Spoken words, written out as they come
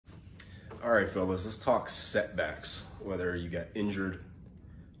All right, fellas, let's talk setbacks. Whether you got injured,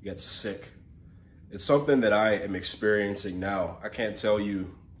 you got sick. It's something that I am experiencing now. I can't tell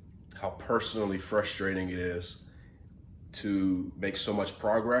you how personally frustrating it is to make so much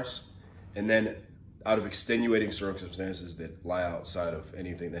progress. And then out of extenuating circumstances that lie outside of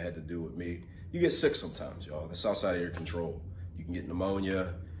anything that had to do with me, you get sick sometimes, y'all. That's outside of your control. You can get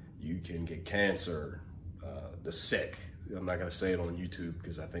pneumonia, you can get cancer, the sick. I'm not gonna say it on YouTube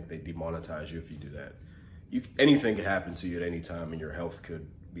because I think they demonetize you if you do that. Anything could happen to you at any time and your health could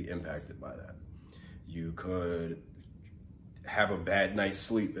be impacted by that. You could have a bad night's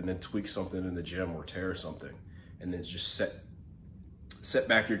sleep and then tweak something in the gym or tear something and then just set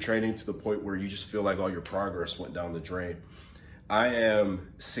back your training to the point where you just feel like all your progress went down the drain. I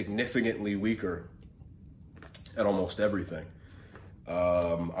am significantly weaker at almost everything.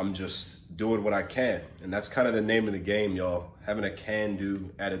 I'm just doing what I can. And that's kind of the name of the game, y'all. Having a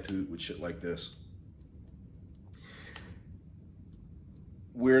can-do attitude with shit like this.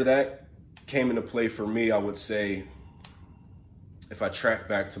 Where that came into play for me, I would say, if I track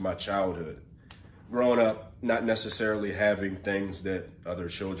back to my childhood, growing up, not necessarily having things that other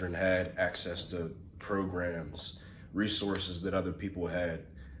children had, access to programs, resources that other people had.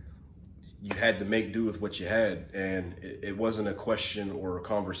 You had to make do with what you had, and it wasn't a question or a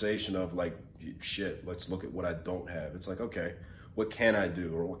conversation of like, shit, let's look at what I don't have. It's like, okay, what can I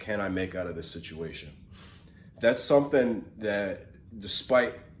do or what can I make out of this situation? That's something that,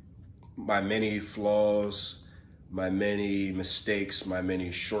 despite my many flaws, my many mistakes, my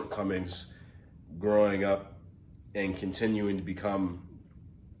many shortcomings growing up and continuing to become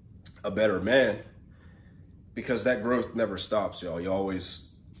a better man, because that growth never stops, y'all.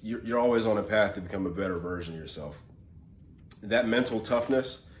 You're always on a path to become a better version of yourself. That mental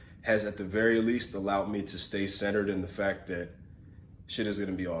toughness has, at the very least, allowed me to stay centered in the fact that shit is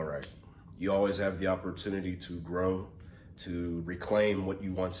gonna be all right. You always have the opportunity to grow, to reclaim what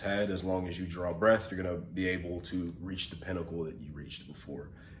you once had. As long as you draw breath, you're gonna be able to reach the pinnacle that you reached before,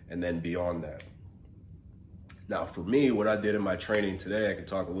 and then beyond that. Now, for me, what I did in my training today, I can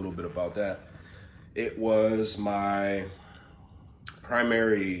talk a little bit about that. It was my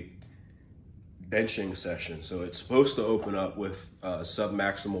primary benching session. So it's supposed to open up with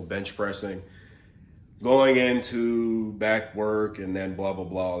sub-maximal bench pressing, going into back work, and then blah, blah,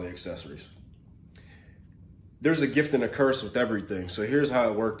 blah, all the accessories. There's a gift and a curse with everything. So here's how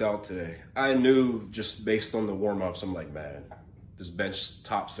it worked out today. I knew just based on the warm-ups, I'm like, man, this bench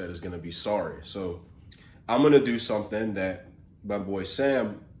top set is gonna be sorry. So I'm gonna do something that my boy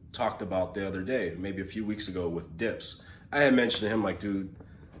Sam talked about the other day, maybe a few weeks ago, with dips. I had mentioned to him, like, dude,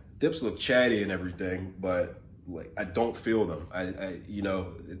 dips look chatty and everything, but like I don't feel them. You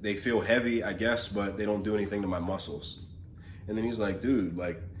know, they feel heavy, I guess, but they don't do anything to my muscles. And then he's like, dude,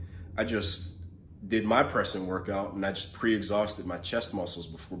 like, I just did my pressing workout and I just pre-exhausted my chest muscles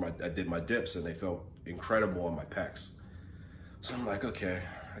before I did my dips, and they felt incredible on my pecs. So I'm like, okay,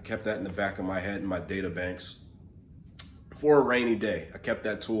 I kept that in the back of my head in my data banks. For a rainy day, I kept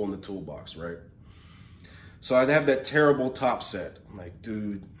that tool in the toolbox, right? So I'd have that terrible top set. I'm like,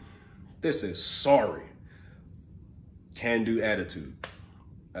 dude, this is sorry. Can-do attitude.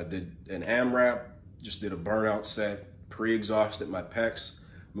 I did an AMRAP, just did a burnout set, pre-exhausted my pecs,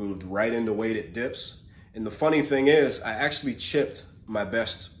 moved right into weighted dips. And the funny thing is, I actually chipped my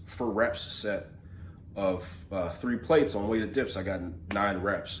best for reps set of 3 plates on weighted dips. I got 9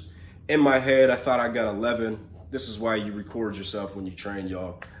 reps. In my head, I thought I got 11. This is why you record yourself when you train,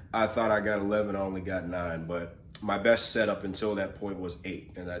 y'all. I thought I got 11, I only got 9, but my best set up until that point was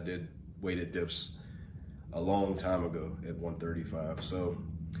 8, and I did weighted dips a long time ago at 135. So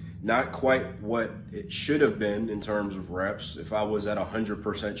not quite what it should have been in terms of reps. If I was at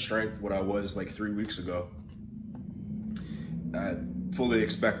 100% strength, what I was like 3 weeks ago, I fully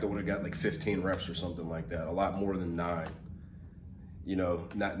expect I would have got like 15 reps or something like that, a lot more than 9. You know,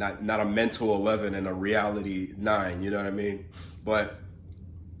 not a mental 11 and a reality 9, you know what I mean? But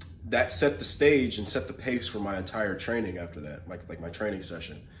that set the stage and set the pace for my entire training after that, like my training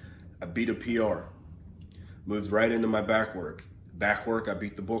session. I beat a PR, moved right into my back work. Back work, I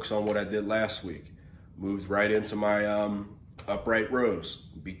beat the books on what I did last week. Moved right into my upright rows,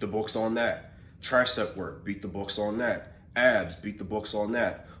 beat the books on that. Tricep work, beat the books on that. Abs, beat the books on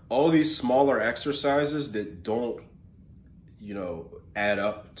that. All these smaller exercises that don't, you know, add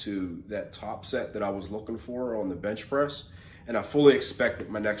up to that top set that I was looking for on the bench press. And I fully expect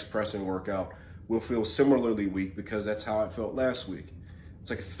that my next pressing workout will feel similarly weak, because that's how I felt last week. It's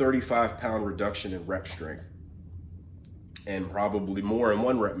like a 35-pound reduction in rep strength, and probably more in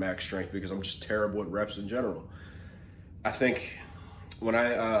 1 rep max strength, because I'm just terrible at reps in general. I think when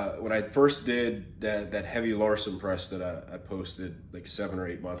I first did that heavy Larson press that I posted like 7 or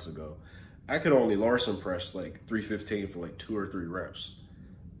 8 months ago, I could only Larson press like 315 for like 2 or 3 reps.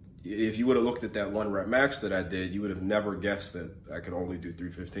 If you would have looked at that 1 rep max that I did, you would have never guessed that I could only do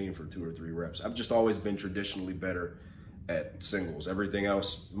 315 for 2 or 3 reps. I've just always been traditionally better at singles. Everything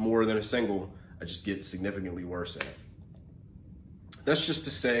else, more than a single, I just get significantly worse at. That's just to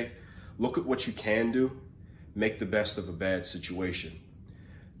say, look at what you can do, make the best of a bad situation.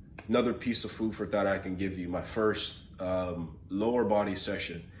 Another piece of food for thought I can give you, my first lower body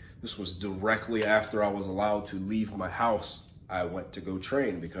session, this was directly after I was allowed to leave my house. I went to go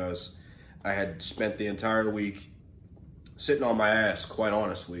train because I had spent the entire week sitting on my ass, quite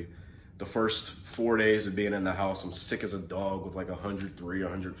honestly. The first 4 days of being in the house, I'm sick as a dog with like 103,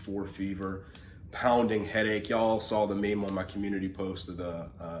 104 fever, pounding headache. Y'all saw the meme on my community post of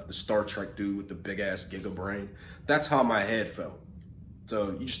the Star Trek dude with the big ass giga brain. That's how my head felt.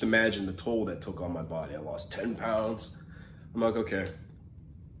 So you just imagine the toll that took on my body. I lost 10 pounds. I'm like, okay,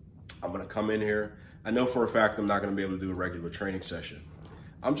 I'm gonna come in here. I know for a fact I'm not gonna be able to do a regular training session.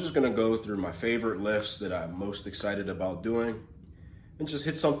 I'm just gonna go through my favorite lifts that I'm most excited about doing and just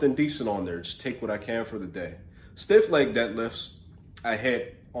hit something decent on there. Just take what I can for the day. Stiff leg deadlifts, I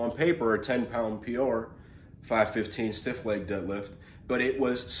hit on paper a 10-pound PR, 515 stiff leg deadlift, but it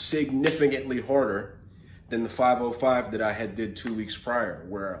was significantly harder than the 505 that I had did 2 weeks prior,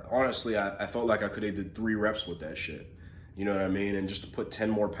 where honestly, I felt like I could have did 3 reps with that shit. You know what I mean? And just to put 10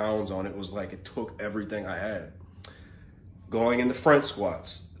 more pounds on it was like, it took everything I had. Going into front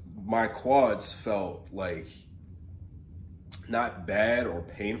squats, my quads felt like not bad or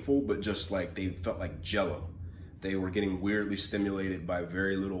painful, but just like they felt like jello. They were getting weirdly stimulated by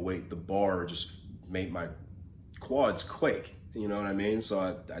very little weight. The bar just made my quads quake. You know what I mean? So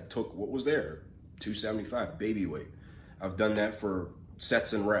I took what was there, 275, baby weight. I've done that for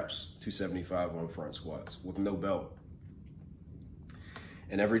sets and reps, 275 on front squats with no belt.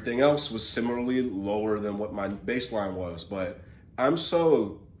 And everything else was similarly lower than what my baseline was. But I'm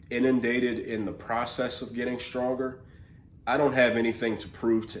so inundated in the process of getting stronger, I don't have anything to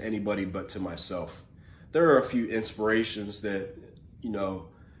prove to anybody but to myself. There are a few inspirations that, you know,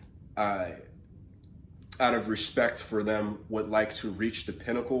 I, out of respect for them, would like to reach the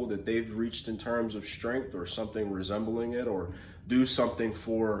pinnacle that they've reached in terms of strength or something resembling it, or do something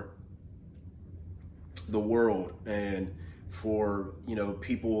for the world and for, you know,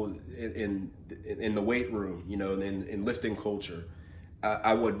 people in the weight room, you know, in lifting culture.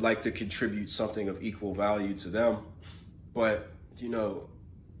 I would like to contribute something of equal value to them, but, you know,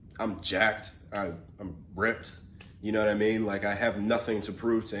 I'm jacked, I'm ripped, you know what I mean? Like, I have nothing to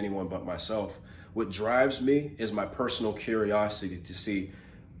prove to anyone but myself. What drives me is my personal curiosity to see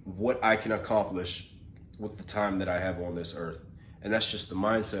what I can accomplish with the time that I have on this earth. And that's just the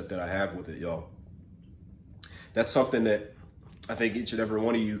mindset that I have with it, y'all. That's something that I think each and every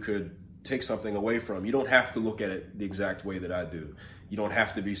one of you could take something away from. You don't have to look at it the exact way that I do. You don't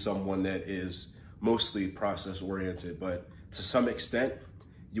have to be someone that is mostly process oriented, but to some extent,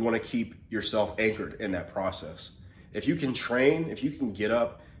 you want to keep yourself anchored in that process. If you can train, if you can get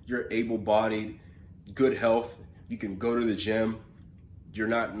up, you're able-bodied, good health, you can go to the gym, you're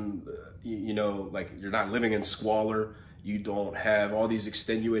not, you know, like you're not living in squalor, you don't have all these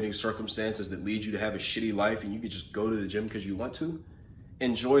extenuating circumstances that lead you to have a shitty life, and you can just go to the gym because you want to,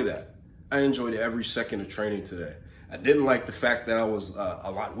 enjoy that. I enjoyed every second of training today. I didn't like the fact that I was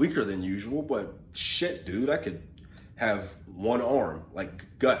a lot weaker than usual, but shit, dude, I could have one arm,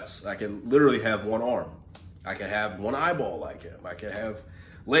 like guts. I could literally have one arm. I could have one eyeball like him. I could have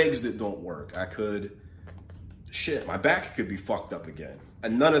legs that don't work. I could, shit, my back could be fucked up again.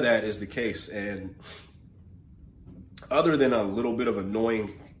 And none of that is the case. And other than a little bit of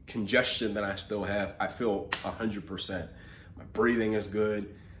annoying congestion that I still have, I feel 100%. My breathing is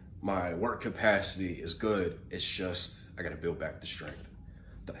good. My work capacity is good. It's just, I gotta build back the strength.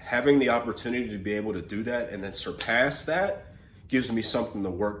 Having the opportunity to be able to do that and then surpass that gives me something to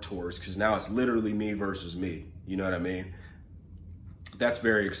work towards, because now it's literally me versus me. You know what I mean? That's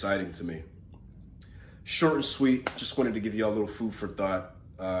very exciting to me. Short and sweet, just wanted to give you all a little food for thought.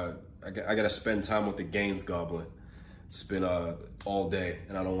 I gotta spend time with the Gaines Goblin. It's been all day,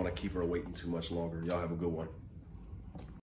 and I don't want to keep her waiting too much longer. Y'all have a good one.